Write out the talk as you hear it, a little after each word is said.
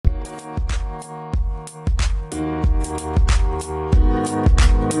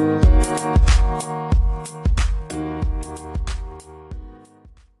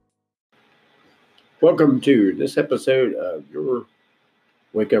Welcome to this episode of your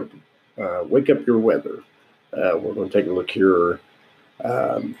Wake Up, Wake Up Your Weather. We're going to take a look here.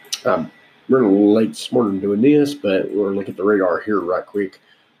 I'm running a little late this morning doing this, but we're going to look at the radar here right quick.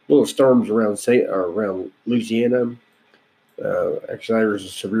 Little storms around Louisiana. Actually, there's a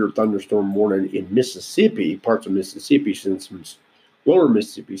severe thunderstorm warning in Mississippi. Parts of Mississippi seeing some lower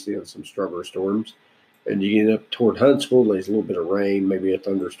Mississippi seeing some stronger storms, and you get up toward Huntsville. There's a little bit of rain, maybe a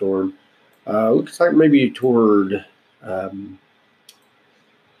thunderstorm. Looks like maybe toward,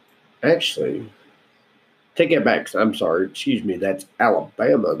 actually, take it back. I'm sorry. Excuse me. That's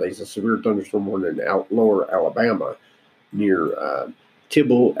Alabama. There's a severe thunderstorm warning in lower Alabama near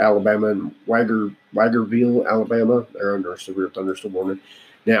Tibble, Alabama, and Wagerville, Alabama. They're under a severe thunderstorm warning.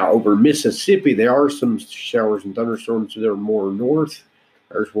 Now, over Mississippi, there are some showers and thunderstorms that are more north.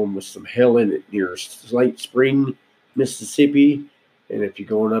 There's one with some hail in it near Slate Spring, Mississippi. And if you're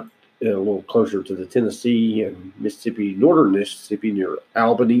going up a little closer to the Tennessee and Mississippi, northern Mississippi, near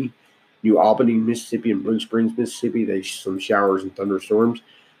New Albany, Mississippi, and Blue Springs, Mississippi, there's some showers and thunderstorms.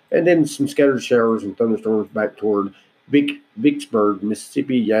 And then some scattered showers and thunderstorms back toward Vicksburg,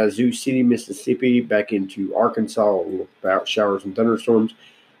 Mississippi, Yazoo City, Mississippi, back into Arkansas, about showers and thunderstorms.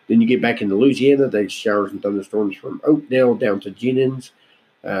 Then you get back into Louisiana, there's showers and thunderstorms from Oakdale down to Jennings.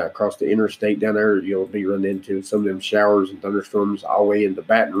 Across the interstate down there, you'll be running into some of them showers and thunderstorms all the way into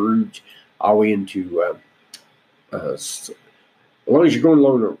Baton Rouge, all the way into, as long as you're going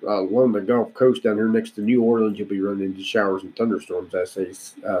along the Gulf Coast down here next to New Orleans, you'll be running into showers and thunderstorms. I say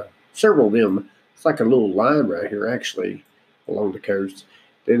several of them. It's like a little line right here, actually, along the coast.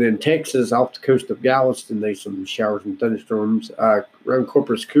 Then in Texas, off the coast of Galveston, there's some showers and thunderstorms. Around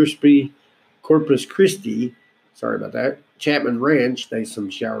Corpus Christi, sorry about that. Chapman Ranch, there's some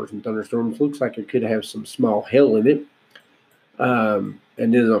showers and thunderstorms. Looks like it could have some small hail in it. And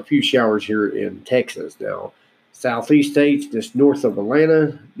then a few showers here in Texas. Now, southeast states, just north of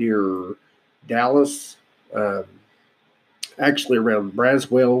Atlanta, near Dallas, actually around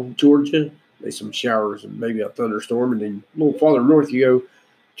Braswell, Georgia, there's some showers and maybe a thunderstorm. And then a little farther north you go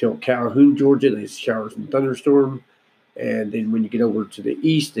till Calhoun, Georgia, there's showers and thunderstorm. And then when you get over to the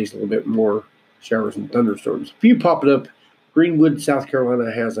east, there's a little bit more showers and thunderstorms. A few popping up. Greenwood, South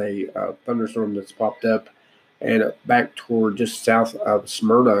Carolina has a thunderstorm that's popped up, and back toward just south of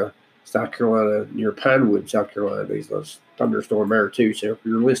Smyrna, South Carolina, near Pinewood, South Carolina, there's a thunderstorm there too. So if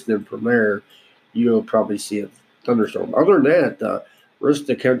you're listening from there, you'll probably see a thunderstorm. Other than that, the rest of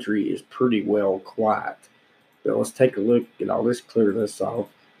the country is pretty well quiet. Now let's take a look at all this, clear this off.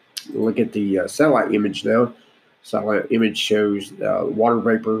 Look at the satellite image now. Satellite image shows water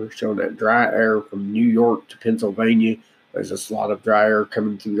vapor showing that dry air from New York to Pennsylvania. There's a slot of dry air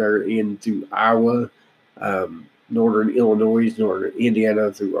coming through there in through Iowa, northern Illinois, northern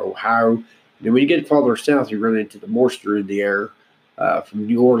Indiana, through Ohio. And then when you get farther south, you run into the moisture in the air from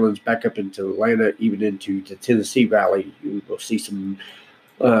New Orleans back up into Atlanta, even into the Tennessee Valley. You will see some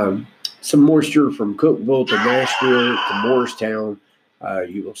moisture from Cookeville to Nashville to Morristown.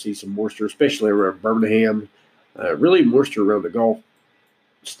 You will see some moisture, especially around Birmingham. Really moisture around the Gulf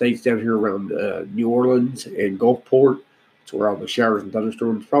states down here around New Orleans and Gulfport. That's where all the showers and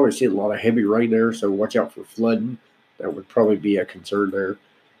thunderstorms. Probably seeing a lot of heavy rain there, so watch out for flooding. That would probably be a concern there.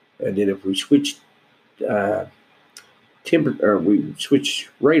 And then if we switch we switch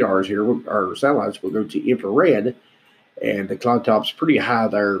radars here, our satellites will go to infrared, and the cloud top's pretty high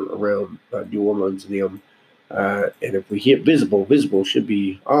there around New Orleans and them. And if we hit visible should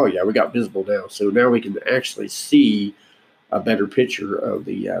be, oh yeah, we got visible now. So now we can actually see a better picture of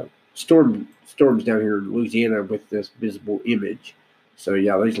the storms down here in Louisiana with this visible image. So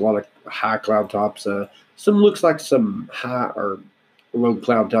yeah, there's a lot of high cloud tops. Some looks like some high or low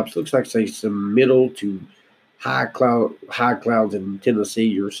cloud tops. Looks like say some middle to high clouds in Tennessee.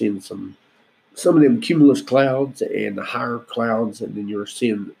 You're seeing some of them cumulus clouds and the higher clouds, and then you're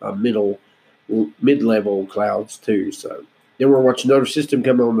seeing a mid-level clouds too. So then we're watching another system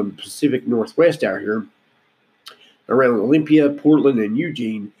come on the Pacific Northwest out here around Olympia, Portland, and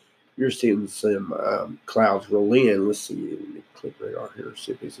Eugene. You're seeing some clouds roll in. Let's see. Let me click radar here.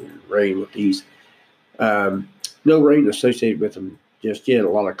 See if there's any rain with these. No rain associated with them just yet. A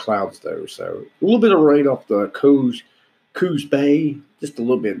lot of clouds though. So a little bit of rain off the Coos Bay. Just a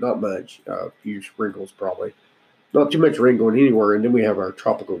little bit, not much. A few sprinkles probably. Not too much rain going anywhere. And then we have our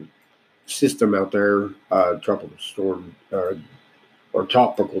tropical system out there, tropical storm or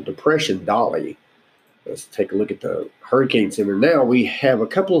tropical depression Dolly. Let's take a look at the Hurricane Center. Now we have a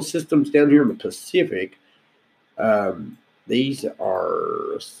couple of systems down here in the Pacific. These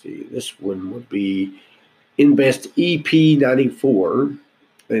are, let's see, this one would be Invest EP94.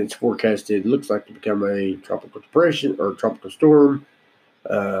 and it's forecasted, looks like to become a tropical depression or tropical storm.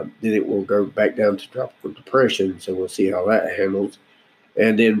 Then it will go back down to tropical depression, so we'll see how that handles.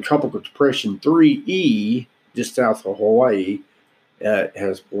 And then tropical depression 3E, just south of Hawaii,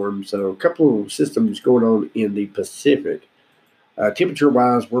 has formed. So a couple of systems going on in the Pacific.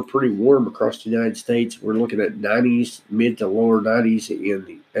 Temperature-wise, we're pretty warm across the United States. We're looking at 90s, mid to lower 90s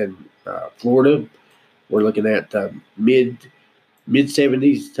in Florida. We're looking at mid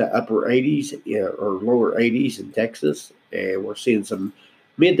 70s to upper 80s or lower 80s in Texas, and we're seeing some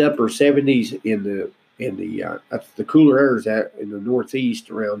mid to upper 70s in the cooler areas in the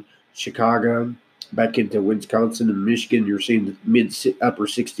Northeast around Chicago, back into Wisconsin and Michigan. You're seeing the mid upper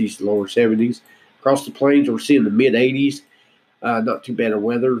 60s to lower 70s. Across the plains, we're seeing the mid 80s. Not too bad of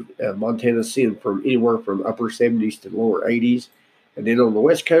weather. Montana's seeing from anywhere from upper 70s to lower 80s. And then on the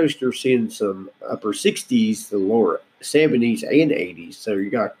West Coast, you're seeing some upper 60s to lower 70s and 80s. So you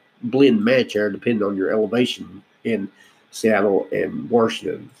got blend match there depending on your elevation in Seattle and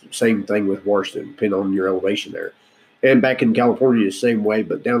Washington. Same thing with Washington, depending on your elevation there. And back in California, the same way.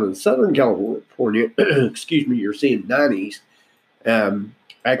 But down in Southern California, excuse me, you're seeing 90s.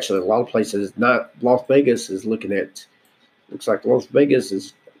 Actually, a lot of places, not Las Vegas is looking at, looks like Las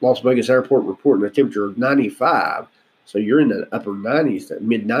Vegas Airport reporting a temperature of 95. So you're in the upper 90s,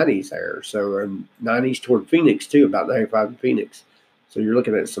 mid 90s there. So 90s toward Phoenix too, about 95 in Phoenix. So you're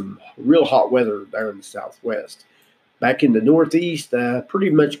looking at some real hot weather there in the Southwest. Back in the Northeast, pretty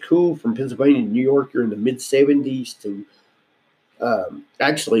much cool from Pennsylvania to New York. You're in the mid 70s to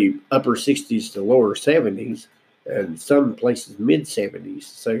actually upper 60s to lower 70s, and some places mid 70s.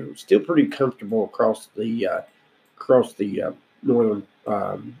 So still pretty comfortable across the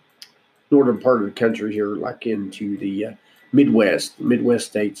northern part of the country here, like into the Midwest. Midwest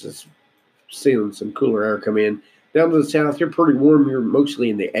states is seeing some cooler air come in. Down to the south, you're pretty warm. You're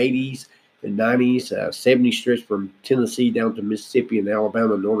mostly in the 80s and 90s. 70 stretch from Tennessee down to Mississippi and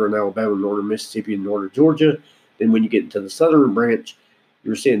Alabama, northern Mississippi, and northern Georgia. Then when you get into the southern branch,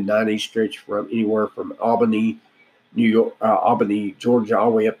 you're seeing 90 stretch from anywhere from Albany, New York, Albany, Georgia,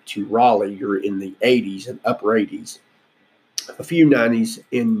 all the way up to Raleigh. You're in the 80s and upper 80s. A few 90s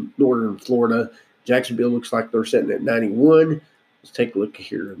in northern Florida. Jacksonville looks like they're sitting at 91. Let's take a look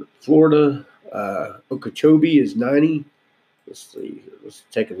here in Florida. Okeechobee is 90. Let's see here. Let's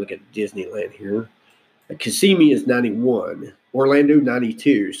take a look at Disneyland here. Kissimmee is 91. Orlando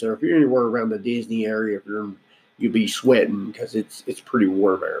 92. So if you're anywhere around the Disney area, you'll be sweating because it's pretty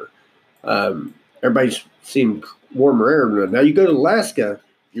warm air. Everybody's seeing warmer air now. You go to Alaska.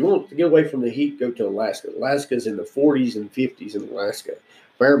 If you want to get away from the heat, go to Alaska. Alaska's in the 40s and 50s in Alaska.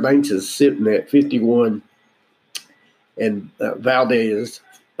 Fairbanks is sitting at 51, and Valdez,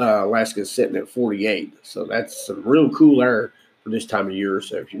 Alaska is sitting at 48. So that's some real cool air for this time of year.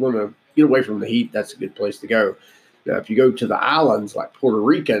 So if you want to get away from the heat, that's a good place to go. Now, if you go to the islands like Puerto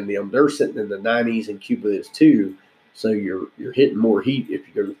Rico and them, they're sitting in the 90s, and Cuba is too. So you're hitting more heat if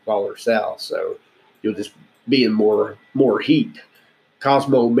you go farther south. So you'll just be in more heat.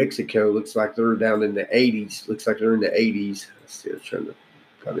 Cozumel, Mexico looks like they're down in the 80s. Looks like they're in the 80s. Let's see, I'm trying to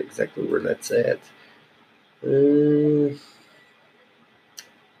find exactly where that's at.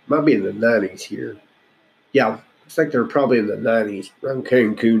 Might be in the 90s here. Yeah, looks like they're probably in the 90s around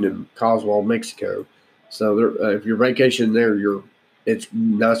Cancun and Cozumel, Mexico. So if you're vacationing there, it's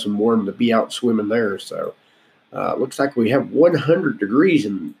nice and warm to be out swimming there. So looks like we have 100 degrees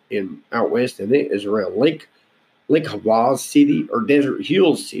in out west, and it is around Lake Havasu City, or Desert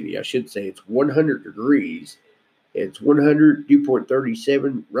Hills City, I should say. It's 100 degrees. It's 100, dew point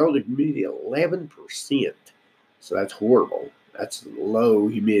 37, relative humidity 11%. So that's horrible. That's low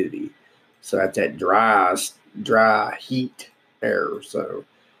humidity. So that's that dry heat air. So,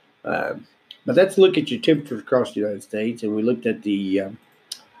 but let's look at your temperatures across the United States, and we looked at the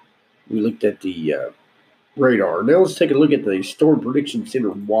radar. Now let's take a look at the Storm Prediction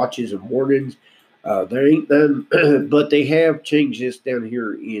Center watches and warnings. There ain't none, but they have changed this down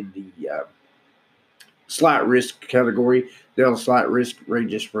here in the slight risk category. Now the slight risk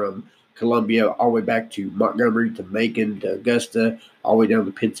ranges from Columbia all the way back to Montgomery to Macon to Augusta, all the way down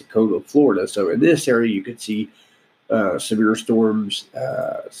to Pensacola, Florida. So in this area, you could see severe storms.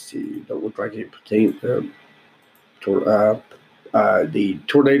 Don't look like it pertains. The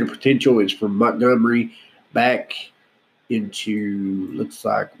tornado potential is from Montgomery back into, looks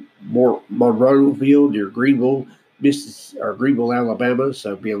like, Monroeville near Greenville, Greenville, Alabama.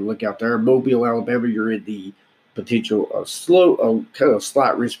 So be on the lookout there. Mobile, Alabama, you're in the potential of kind of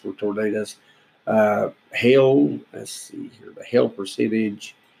slight risk for tornadoes. Hail, let's see here. The hail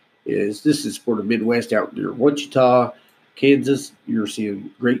percentage this is for the Midwest out near Wichita, Kansas, you're seeing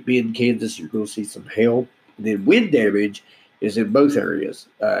Great Bend, Kansas, you're going to see some hail. And then wind damage is in both areas,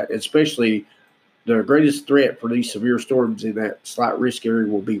 especially the greatest threat for these severe storms in that slight risk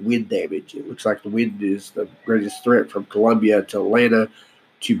area will be wind damage. It looks like the wind is the greatest threat from Columbia to Atlanta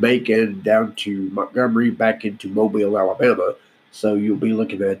to Macon down to Montgomery back into Mobile, Alabama. So you'll be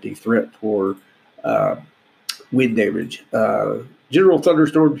looking at the threat for uh, wind damage. General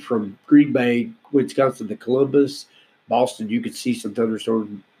thunderstorms from Green Bay, Wisconsin to Columbus. Boston, you could see some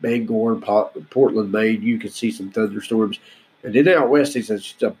thunderstorms. Bangor, Portland, Maine, you could see some thunderstorms. And then out west, it's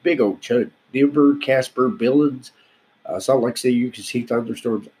just a big old chunk. Denver, Casper, Billings, Salt Lake City, you can see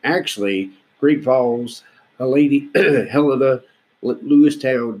thunderstorms. Actually, Great Falls, Helena,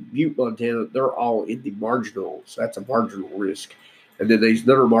 Lewistown, Butte, Montana, they're all in the marginal. So that's a marginal risk. And then there's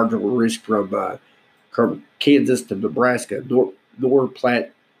another marginal risk from Kansas to Nebraska, North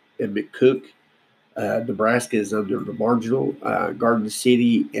Platte and McCook. Nebraska is under the marginal. Garden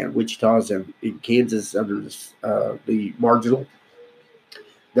City and Wichita is in Kansas under the marginal.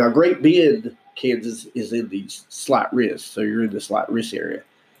 Now, Great Bend, Kansas is in the slight risk, so you're in the slight risk area.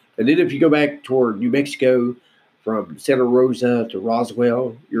 And then if you go back toward New Mexico from Santa Rosa to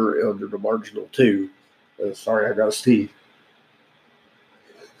Roswell, you're under the marginal too. Sorry, I got to sneeze.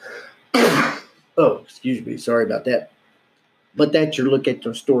 Oh, excuse me. Sorry about that. But that's your look at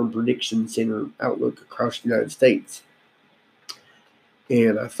the Storm Prediction Center outlook across the United States.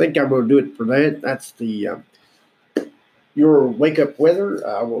 And I think I'm going to do it for that. That's the your wake up weather.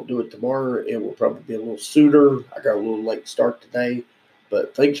 I won't do it tomorrow. It will probably be a little sooner. I got a little late start today.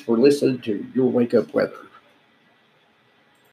 But thanks for listening to your wake up weather.